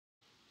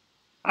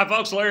Hi,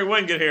 folks. Larry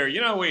Winget here. You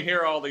know, we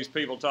hear all these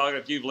people talking.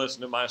 If you've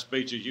listened to my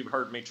speeches, you've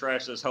heard me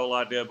trash this whole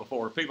idea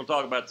before. People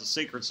talk about the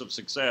secrets of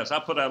success. I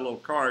put out a little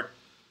card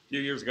a few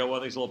years ago, one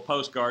of these little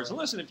postcards. And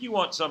listen, if you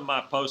want some of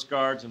my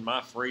postcards and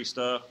my free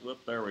stuff,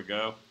 whoop, there we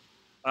go.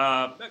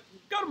 Go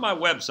to my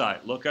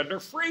website. Look under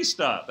free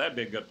stuff. That'd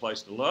be a good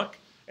place to look.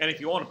 And if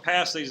you want to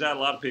pass these out, a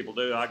lot of people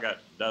do. I got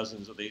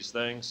dozens of these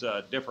things,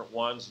 different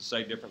ones that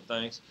say different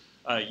things.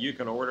 You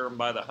can order them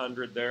by the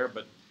hundred there,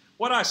 but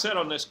what I said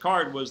on this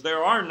card was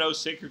there are no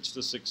secrets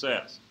to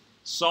success.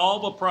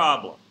 Solve a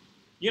problem.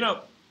 You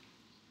know,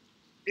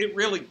 it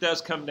really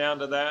does come down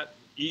to that.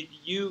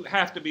 You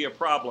have to be a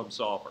problem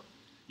solver.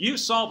 You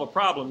solve a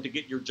problem to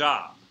get your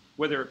job,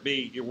 whether it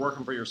be you're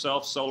working for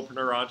yourself,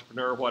 solopreneur,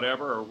 entrepreneur,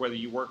 whatever, or whether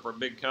you work for a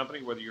big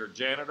company, whether you're a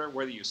janitor,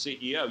 whether you're a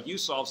CEO, you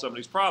solve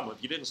somebody's problem.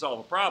 If you didn't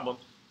solve a problem,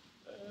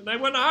 they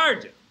wouldn't have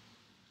hired you.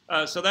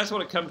 So that's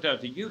what it comes down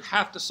to. You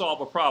have to solve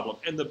a problem.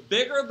 And the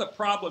bigger the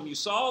problem you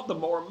solve, the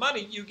more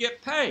money you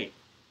get paid.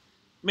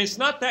 I mean, it's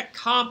not that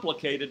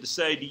complicated to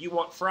say, do you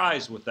want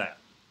fries with that?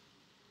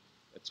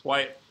 That's why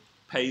it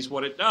pays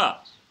what it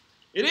does.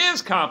 It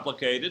is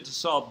complicated to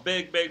solve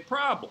big, big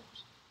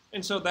problems.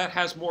 And so that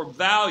has more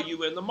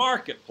value in the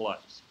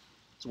marketplace.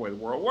 It's the way the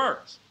world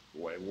works.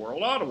 The way the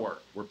world ought to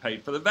work. We're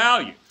paid for the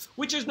value,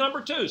 which is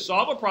number two.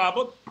 Solve a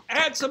problem,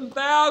 add some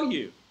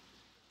value.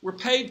 We're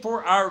paid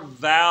for our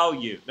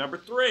value. Number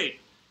three,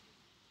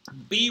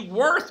 be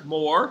worth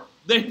more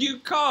than you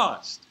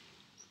cost.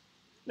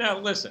 Now,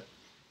 listen,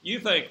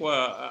 you think,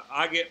 well,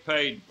 I get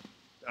paid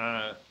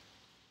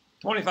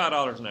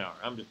 $25 an hour.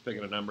 I'm just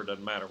picking a number.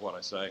 Doesn't matter what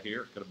I say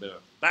here. It could have been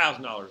 $1,000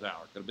 an hour.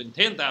 It could have been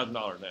 $10,000 an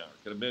hour.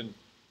 It could have been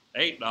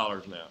 $8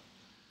 an hour.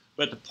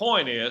 But the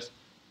point is,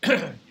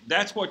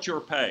 that's what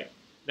you're paid.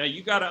 Now,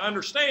 you got to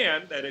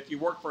understand that if you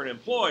work for an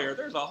employer,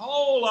 there's a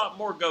whole lot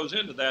more goes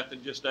into that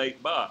than just $8.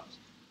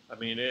 I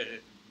mean,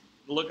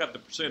 look up the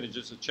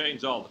percentages. It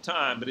changes all the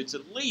time, but it's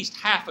at least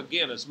half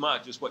again as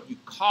much as what you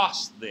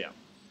cost them.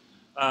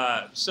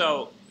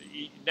 So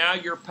now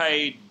you're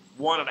paid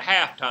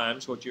 1.5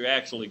 times what you're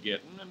actually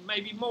getting, and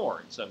maybe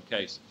more in some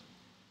cases.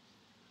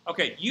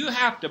 Okay, you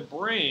have to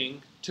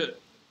bring to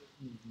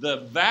the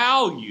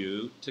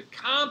value to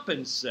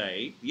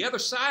compensate. The other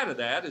side of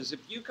that is if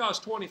you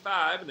cost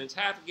 25 and it's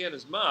half again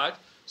as much,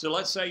 so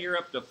let's say you're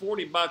up to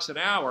 $40 an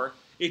hour,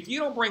 if you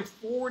don't bring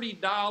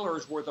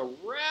 $40 worth of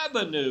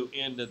revenue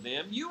into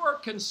them, you are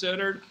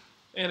considered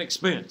an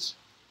expense.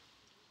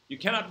 You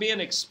cannot be an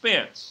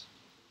expense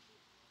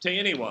to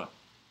anyone.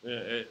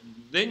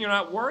 Then you're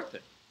not worth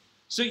it.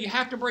 So you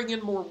have to bring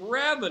in more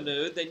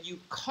revenue than you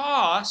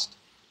cost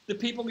the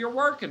people you're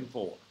working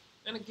for.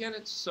 And again,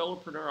 it's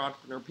solopreneur,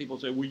 entrepreneur. People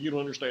say, well, you don't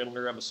understand,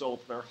 Larry, I'm a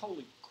solopreneur.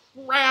 Holy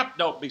crap,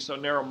 don't be so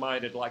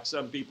narrow-minded like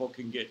some people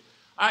can get.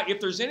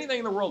 If there's anything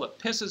in the world that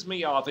pisses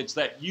me off, it's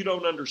that you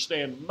don't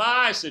understand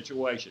my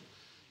situation.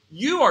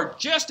 You are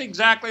just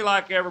exactly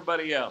like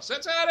everybody else.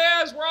 That's how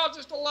it is. We're all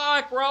just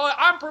alike.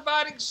 I'm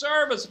providing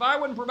service. If I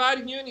wasn't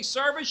providing you any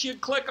service,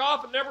 you'd click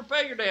off and never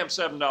pay your damn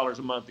 $7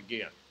 a month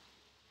again.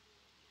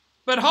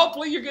 But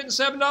hopefully you're getting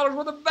 $7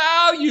 worth of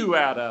value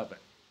out of it.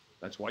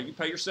 That's why you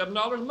pay your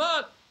 $7 a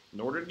month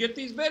in order to get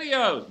these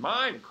videos.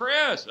 Mine,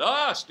 Chris,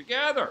 us,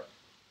 together.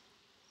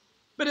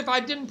 But if I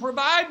didn't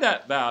provide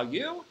that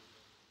value,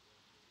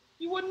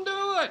 you wouldn't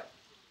do it.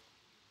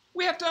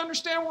 We have to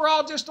understand we're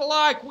all just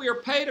alike. We are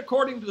paid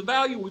according to the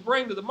value we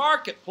bring to the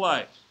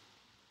marketplace.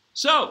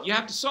 So you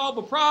have to solve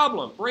a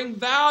problem, bring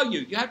value.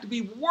 You have to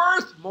be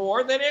worth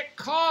more than it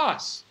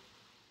costs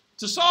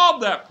to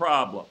solve that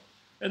problem.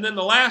 And then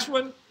the last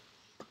one,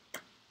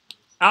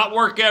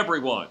 outwork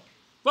everyone.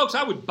 Folks,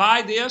 I would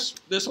buy this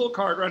little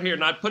card right here,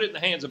 and I'd put it in the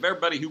hands of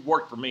everybody who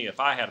worked for me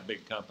if I had a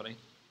big company.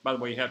 By the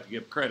way, you have to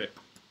give credit,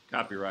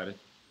 copyrighted.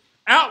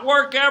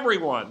 Outwork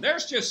everyone.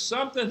 There's just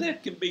something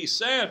that can be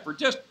said for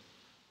just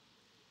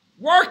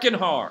working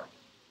hard.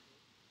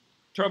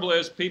 Trouble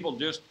is, people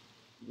just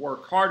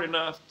work hard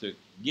enough to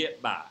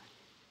get by.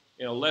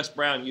 You know, Les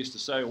Brown used to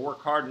say, work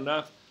hard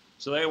enough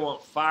so they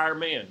won't fire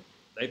me, and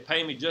they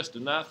pay me just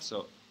enough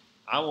so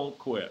I won't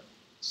quit.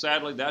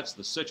 Sadly, that's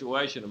the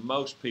situation of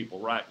most people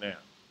right now.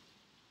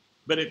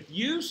 But if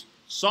you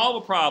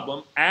solve a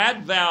problem,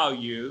 add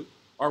value,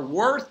 are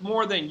worth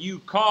more than you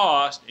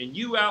cost, and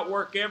you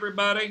outwork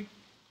everybody,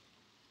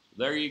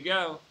 there you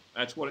go.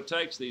 That's what it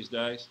takes these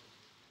days.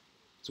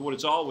 It's what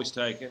it's always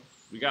taken.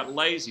 We got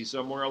lazy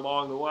somewhere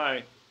along the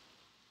way.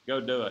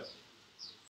 Go do it.